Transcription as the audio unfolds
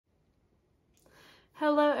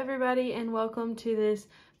Hello everybody and welcome to this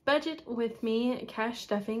budget with me cash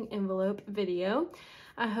stuffing envelope video.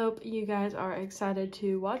 I hope you guys are excited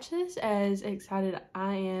to watch this as excited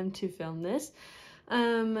I am to film this.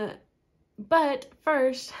 But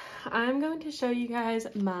first I'm going to show you guys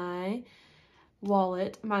my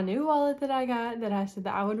wallet, my new wallet that I got that I said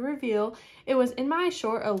that I would reveal. It was in my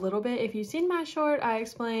short a little bit. If you've seen my short, I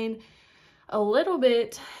explained a little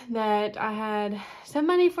bit that I had some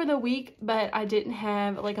money for the week, but I didn't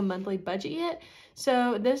have like a monthly budget yet.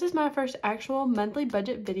 So this is my first actual monthly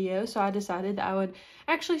budget video, so I decided that I would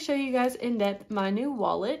actually show you guys in depth my new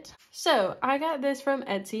wallet. So I got this from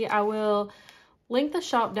Etsy. I will link the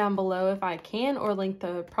shop down below if I can, or link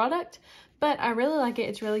the product, but I really like it.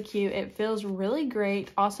 It's really cute. It feels really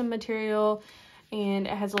great, awesome material, and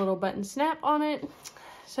it has a little button snap on it.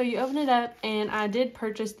 So you open it up, and I did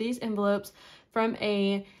purchase these envelopes from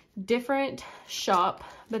a different shop,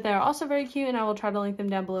 but they're also very cute, and I will try to link them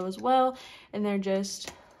down below as well. And they're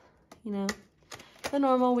just, you know, the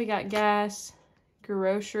normal. We got gas,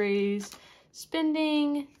 groceries,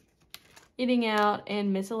 spending, eating out,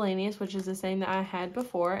 and miscellaneous, which is the same that I had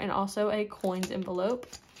before, and also a coins envelope.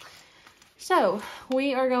 So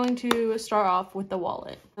we are going to start off with the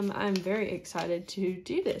wallet. I'm very excited to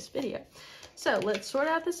do this video. So let's sort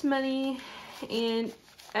out this money, and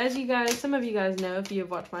as you guys, some of you guys know if you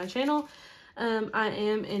have watched my channel, I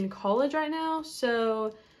am in college right now,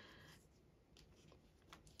 so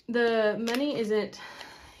the money isn't,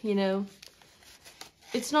 you know,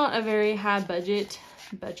 it's not a very high budget,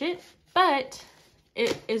 but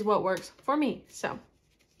it is what works for me. So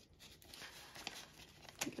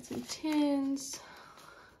get some 10s,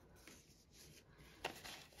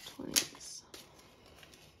 20s.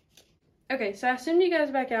 Okay, so I assumed you guys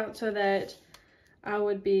back out so that I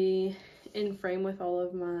would be in frame with all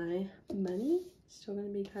of my money. Still gonna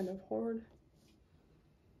be kind of hoard.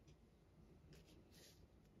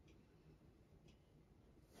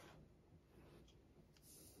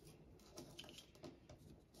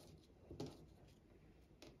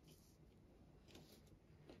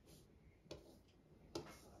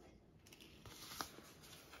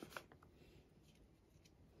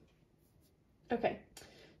 Okay.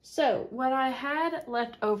 So what I had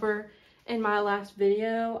left over in my last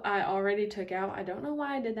video, I already took out. I don't know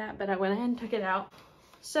why I did that, but I went ahead and took it out.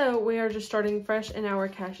 So we are just starting fresh in our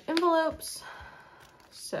cash envelopes.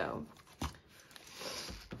 So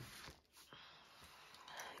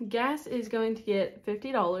gas is going to get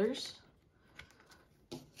 $50.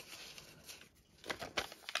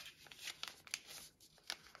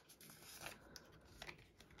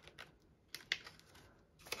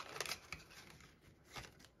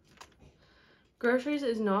 Groceries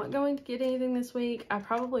is not going to get anything this week. I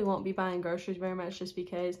probably won't be buying groceries very much just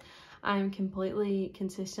because I'm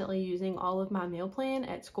consistently using all of my meal plan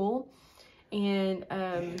at school, and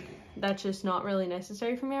that's just not really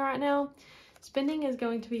necessary for me right now. Spending is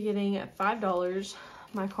going to be getting $5.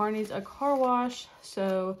 My car needs a car wash,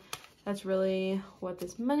 so that's really what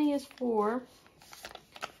this money is for.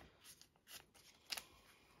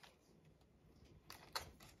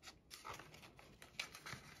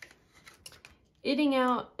 Eating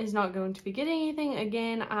out is not going to be getting anything.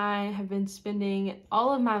 Again, I have been spending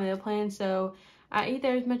all of my meal plan, so I eat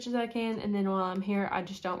there as much as I can, and then while I'm here, I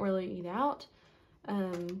just don't really eat out.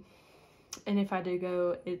 And if I do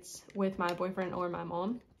go, it's with my boyfriend or my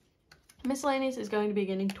mom. Miscellaneous is going to be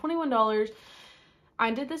getting $21. I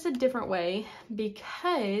did this a different way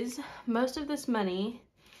because most of this money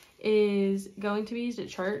is going to be used at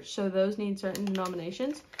church, so those need certain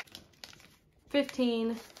denominations.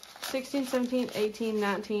 15, 16, 17, 18,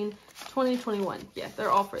 19, 20, 21. Yeah, they're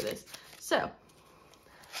all for this. So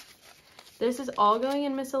this is all going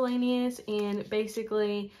in miscellaneous, and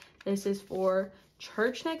basically this is for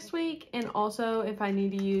church next week, and also if I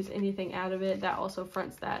need to use anything out of it, that also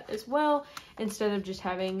fronts that as well, instead of just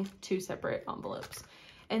having two separate envelopes.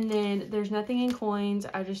 And then there's nothing in coins.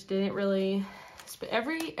 I just didn't really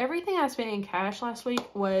everything I spent in cash last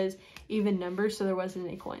week was even numbers, so there wasn't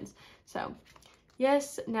any coins. So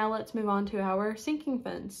yes, now let's move on to our sinking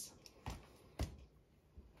funds.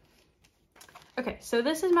 Okay, so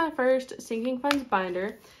this is my first sinking funds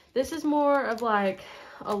binder. This is more of like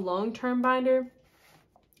a long-term binder.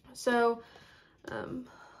 So, get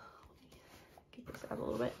this out a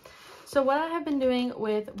little bit. So what I have been doing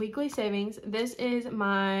with weekly savings, this is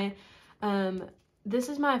my $5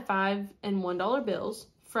 and $1 bills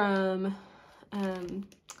from,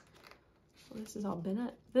 this is all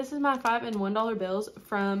Bennett. This is my $5 and $1 bills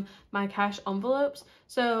from my cash envelopes.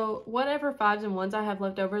 So whatever 5s and 1s I have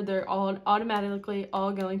left over, they're all automatically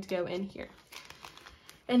all going to go in here.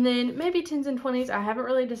 And then maybe 10s and 20s. I haven't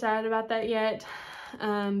really decided about that yet,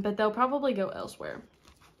 but they'll probably go elsewhere.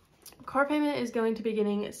 Car payment is going to be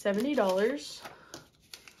getting $70.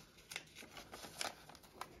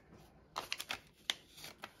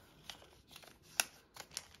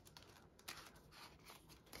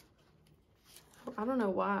 I don't know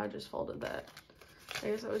why I just folded that. I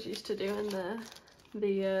guess I was used to doing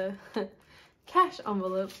the cash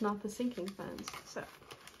envelopes, not the sinking funds. So,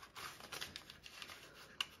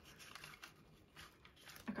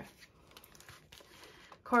 okay.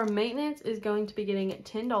 Car maintenance is going to be getting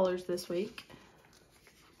 $10 this week.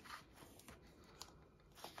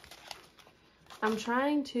 I'm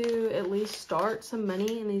trying to at least start some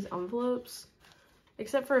money in these envelopes,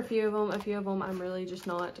 except for a few of them. A few of them I'm really just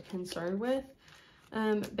not concerned with.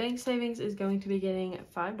 Bank savings is going to be getting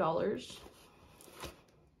 $5.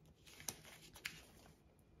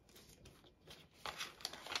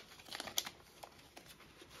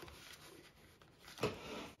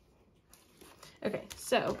 Okay,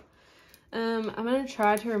 so I'm going to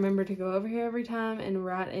try to remember to go over here every time and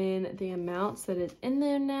write in the amounts that is in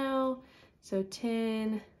there now. So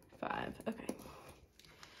 10, 5, okay.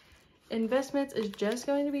 Investments is just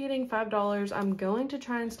going to be getting $5. I'm going to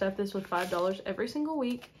try and stuff this with $5 every single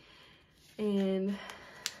week. And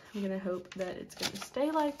I'm going to hope that it's going to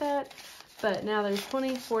stay like that. But now there's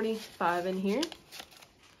 20, 40, 5 in here.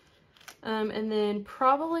 And then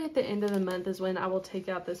probably at the end of the month is when I will take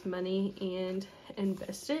out this money and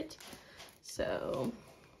invest it. So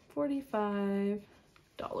 $45.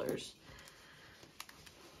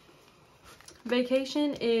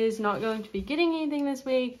 Vacation is not going to be getting anything this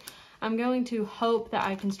week. I'm going to hope that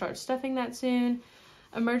I can start stuffing that soon.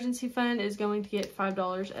 Emergency fund is going to get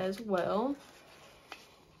 $5 as well.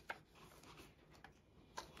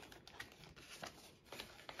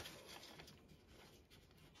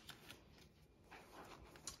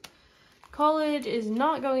 College is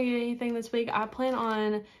not going to get anything this week. I plan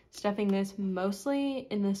on stuffing this mostly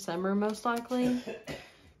in the summer, most likely.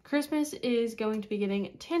 Christmas is going to be getting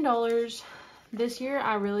 $10. This year,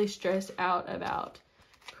 I really stressed out about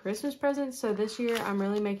Christmas presents. So this year, I'm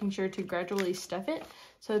really making sure to gradually stuff it.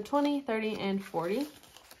 So 20, 30, and 40.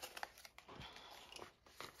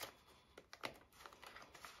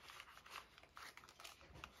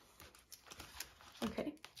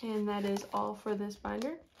 Okay, and that is all for this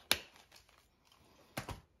binder.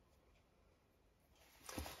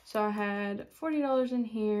 So I had $40 in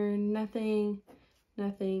here, nothing,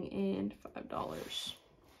 and $5.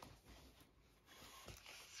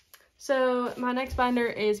 So my next binder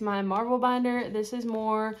is my Marvel binder. This is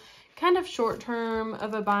more kind of short term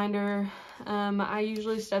of a binder. I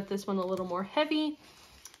usually stuff this one a little more heavy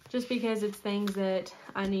just because it's things that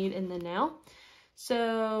I need in the now.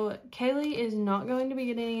 So Kaylee is not going to be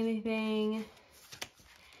getting anything.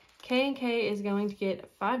 K&K is going to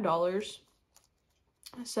get $5.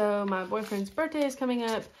 So my boyfriend's birthday is coming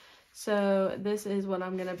up. So this is what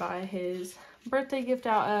I'm going to buy his birthday gift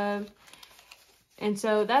out of. And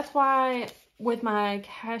so that's why with my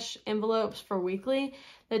cash envelopes for weekly,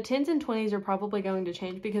 the 10s and 20s are probably going to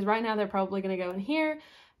change because right now they're probably going to go in here.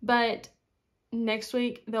 But next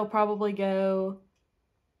week they'll probably go,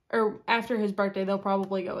 or after his birthday, they'll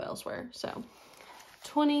probably go elsewhere. So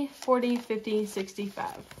 20, 40, 50, 65.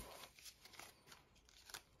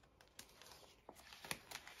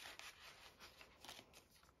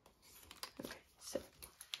 Okay, so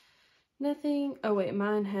nothing. Oh wait,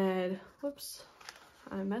 mine had, whoops.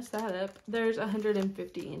 I messed that up. There's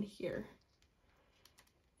 150 in here.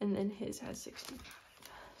 And then his has 65.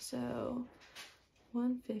 So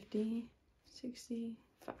 150,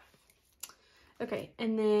 65. Okay,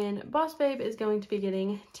 and then Boss Babe is going to be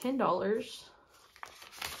getting $10.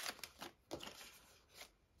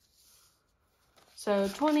 So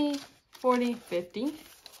 20, 40, 50.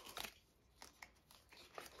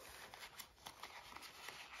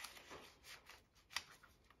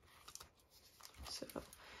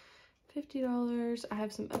 $50. I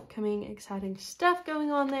have some upcoming exciting stuff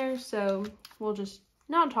going on there, so we'll just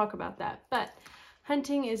not talk about that. But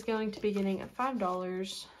hunting is going to be getting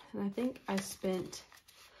 $5, and I think I spent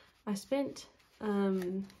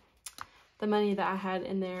the money that I had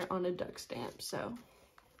in there on a duck stamp, so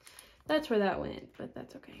that's where that went, but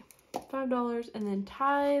that's okay. $5, and then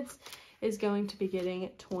tithes is going to be getting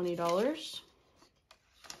 $20,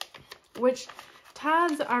 which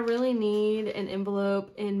tithes, I really need an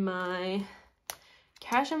envelope in my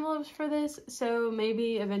cash envelopes for this, so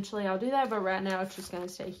maybe eventually I'll do that, but right now it's just going to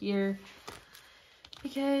stay here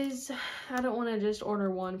because I don't want to just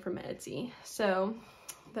order one from Etsy. So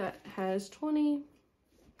that has 20,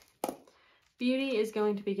 Beauty is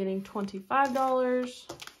going to be getting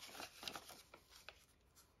 $25.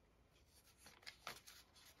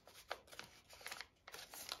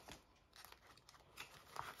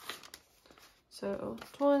 So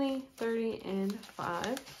 20, 30, and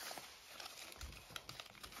 5.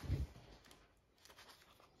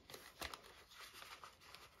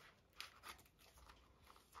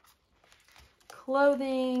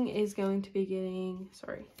 Clothing is going to be getting,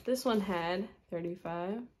 sorry, this one had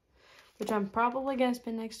 35, which I'm probably going to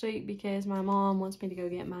spend next week because my mom wants me to go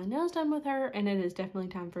get my nails done with her, and it is definitely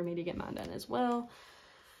time for me to get mine done as well.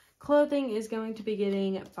 Clothing is going to be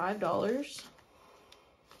getting $5.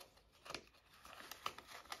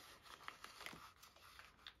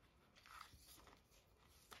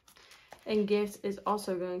 And gifts is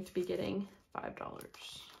also going to be getting $5.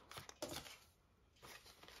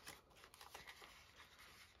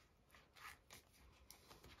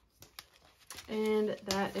 And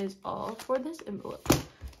that is all for this envelope.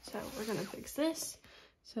 So we're gonna fix this.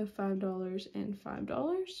 So $5 and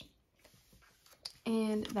 $5.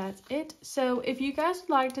 And that's it. So if you guys would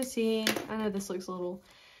like to see, I know this looks a little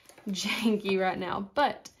janky right now,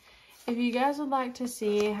 but if you guys would like to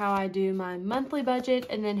see how I do my monthly budget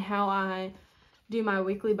and then how I do my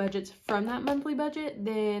weekly budgets from that monthly budget,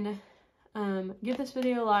 then give this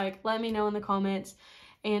video a like, let me know in the comments,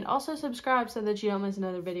 and also subscribe so that you don't miss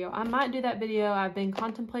another video. I might do that video. I've been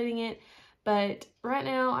contemplating it, but right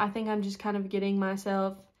now I think I'm just kind of getting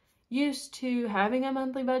myself used to having a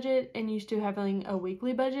monthly budget and used to having a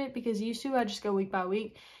weekly budget, because used to I just go week by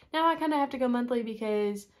week. Now I kind of have to go monthly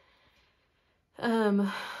because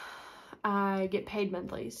I get paid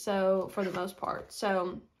monthly, so for the most part.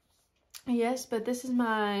 So yes, but this is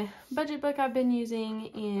my budget book I've been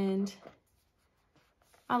using, and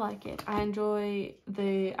I like it. I enjoy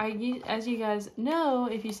as you guys know,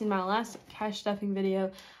 if you've seen my last cash stuffing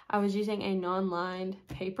video, I was using a non-lined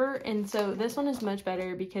paper, and so this one is much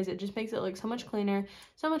better because it just makes it look so much cleaner,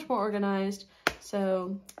 so much more organized.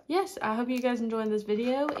 So yes, I hope you guys enjoyed this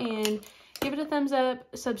video, and give it a thumbs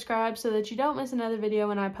up, subscribe so that you don't miss another video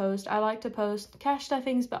when I post. I like to post cash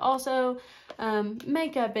stuffings, but also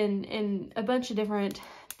makeup and a bunch of different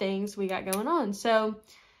things we got going on. So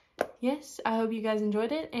yes, I hope you guys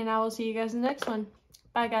enjoyed it, and I will see you guys in the next one.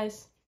 Bye, guys.